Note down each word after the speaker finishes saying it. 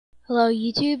Hello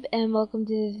YouTube, and welcome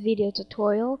to this video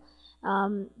tutorial.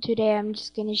 Today I'm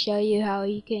just going to show you how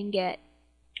you can get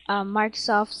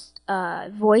Microsoft's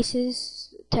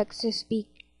voices,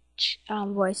 text-to-speech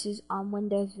voices on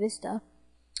Windows Vista.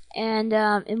 And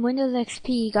in Windows XP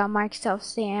you got Microsoft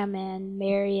Sam and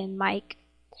Mary and Mike,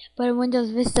 but in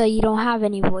Windows Vista you don't have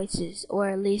any voices, or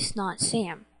at least not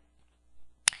Sam.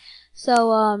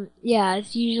 So yeah,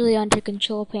 it's usually under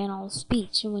Control Panel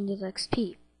Speech in Windows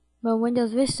XP. But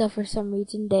Windows Vista, for some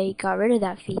reason, they got rid of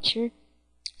that feature.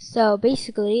 So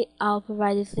basically, I'll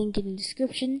provide this link in the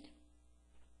description.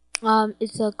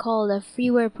 It's called a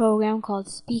freeware program called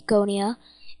Speakonia.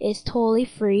 It's totally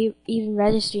free. Even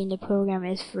registering the program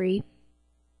is free.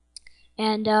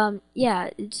 And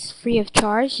yeah, it's free of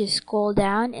charge. Just scroll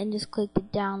down and just click the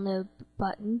download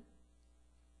button.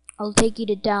 I'll take you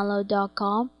to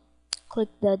download.com. Click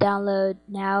the download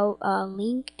now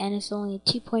link, and it's only a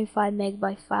 2.5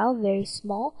 megabyte file, very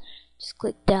small. Just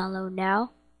click download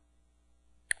now.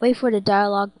 Wait for the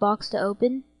dialog box to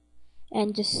open,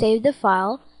 and just save the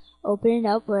file. Open it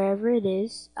up wherever it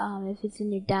is. If it's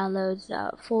in your downloads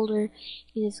folder,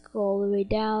 you just scroll all the way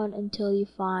down until you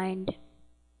find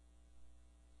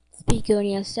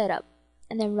Speakonia setup,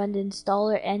 and then run the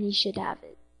installer, and you should have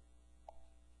it.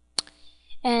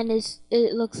 And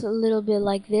it looks a little bit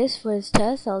like this for this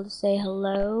test. I'll just say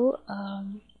hello.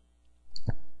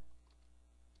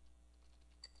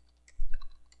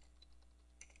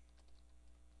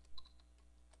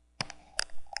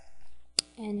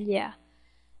 And yeah.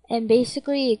 And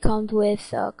basically it comes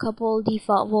with a couple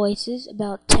default voices,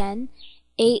 about 10,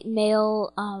 8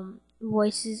 male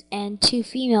voices and 2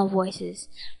 female voices.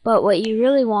 But what you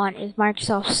really want is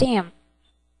Microsoft Sam.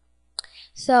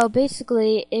 So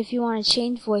basically, if you want to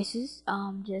change voices,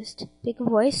 just pick a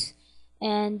voice,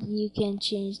 and you can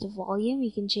change the volume,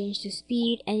 you can change the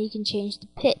speed, and you can change the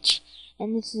pitch.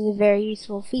 And this is a very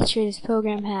useful feature this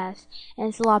program has, and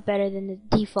it's a lot better than the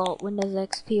default Windows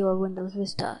XP or Windows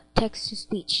Vista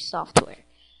text-to-speech software.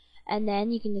 And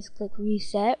then you can just click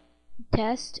Reset,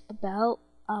 Test, About,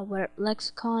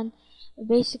 Lexicon.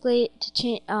 Basically,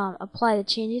 to apply the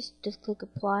changes, just click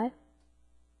Apply.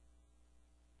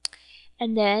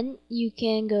 And then you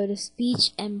can go to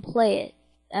speech and play it.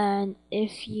 And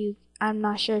I'm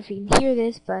not sure if you can hear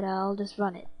this, but I'll just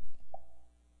run it.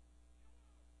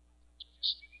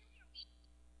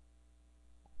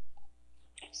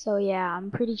 So yeah, I'm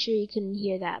pretty sure you couldn't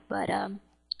hear that, but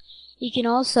you can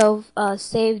also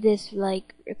save this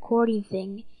like recording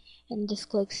thing, and just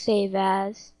click Save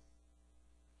As,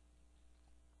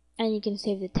 and you can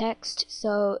save the text.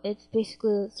 So it's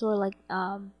basically sort of like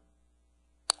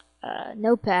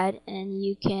notepad, and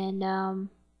you can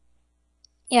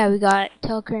yeah, we got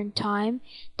tell current time,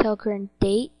 tell current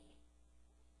date,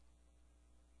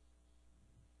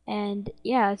 and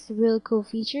yeah, it's a really cool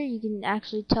feature. You can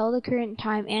actually tell the current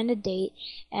time and the date,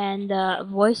 and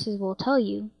voices will tell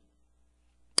you.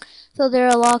 So there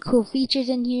are a lot of cool features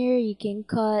in here. You can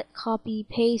cut, copy,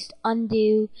 paste,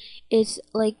 undo. It's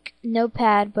like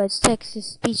notepad, but it's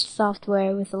text-to-speech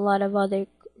software with a lot of other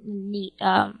neat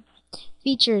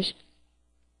features.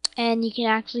 And you can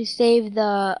actually save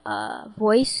the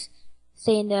voice,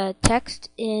 say the text,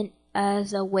 in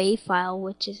as a WAV file,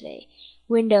 which is a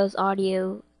Windows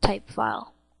audio type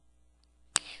file.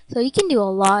 So you can do a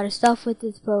lot of stuff with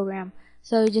this program.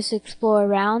 So just explore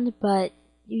around, but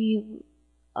you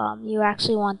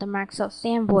actually want the Microsoft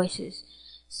Sam voices.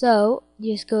 So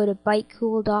just go to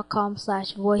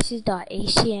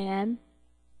bytecool.com/voices.html.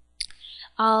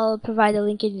 I'll provide a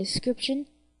link in the description.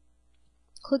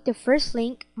 Click the first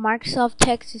link, Microsoft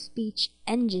Text-to-Speech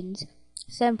Engines,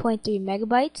 7.3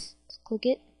 megabytes. Just click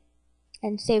it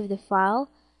and save the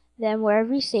file. Then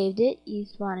wherever you saved it, you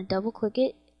just want to double click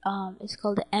it. It's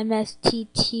called the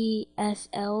msttsl.exe.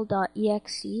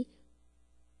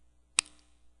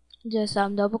 Just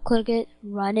double click it,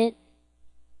 run it,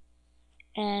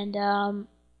 and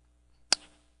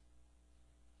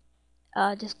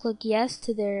just click yes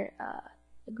to their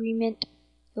agreement.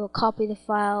 It will copy the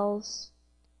files,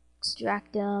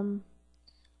 extract them,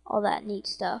 all that neat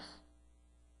stuff.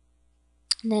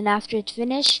 And then after it's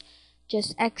finished,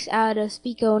 just X out of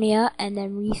Speakonia and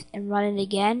then run it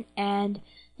again. And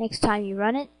next time you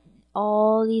run it,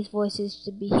 all these voices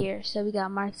should be here. So we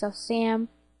got Microsoft Sam,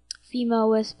 Female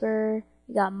Whisper,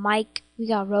 we got Mike, we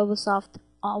got Robosoft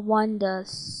 1 to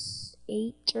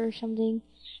 8 or something,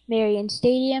 Marion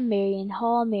Stadium, Marion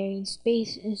Hall, Marion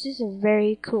Space. And it's just a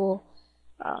very cool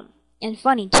and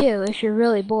funny too. If you're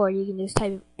really bored, you can just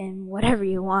type in whatever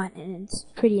you want, and it's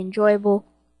pretty enjoyable.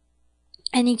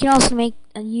 And you can also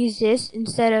use this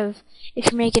instead of,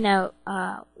 if you're making a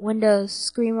Windows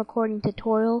screen recording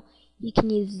tutorial, you can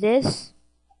use this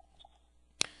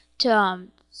to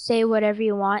say whatever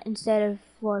you want instead of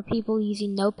for people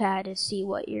using Notepad to see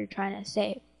what you're trying to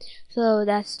say. So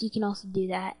you can also do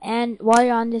that. And while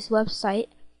you're on this website,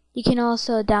 you can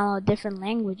also download different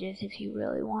languages if you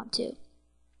really want to.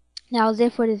 Now that's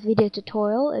it for this video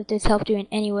tutorial. If this helped you in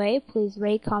any way, please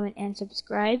rate, comment, and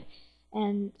subscribe.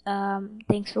 And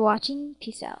thanks for watching.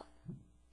 Peace out.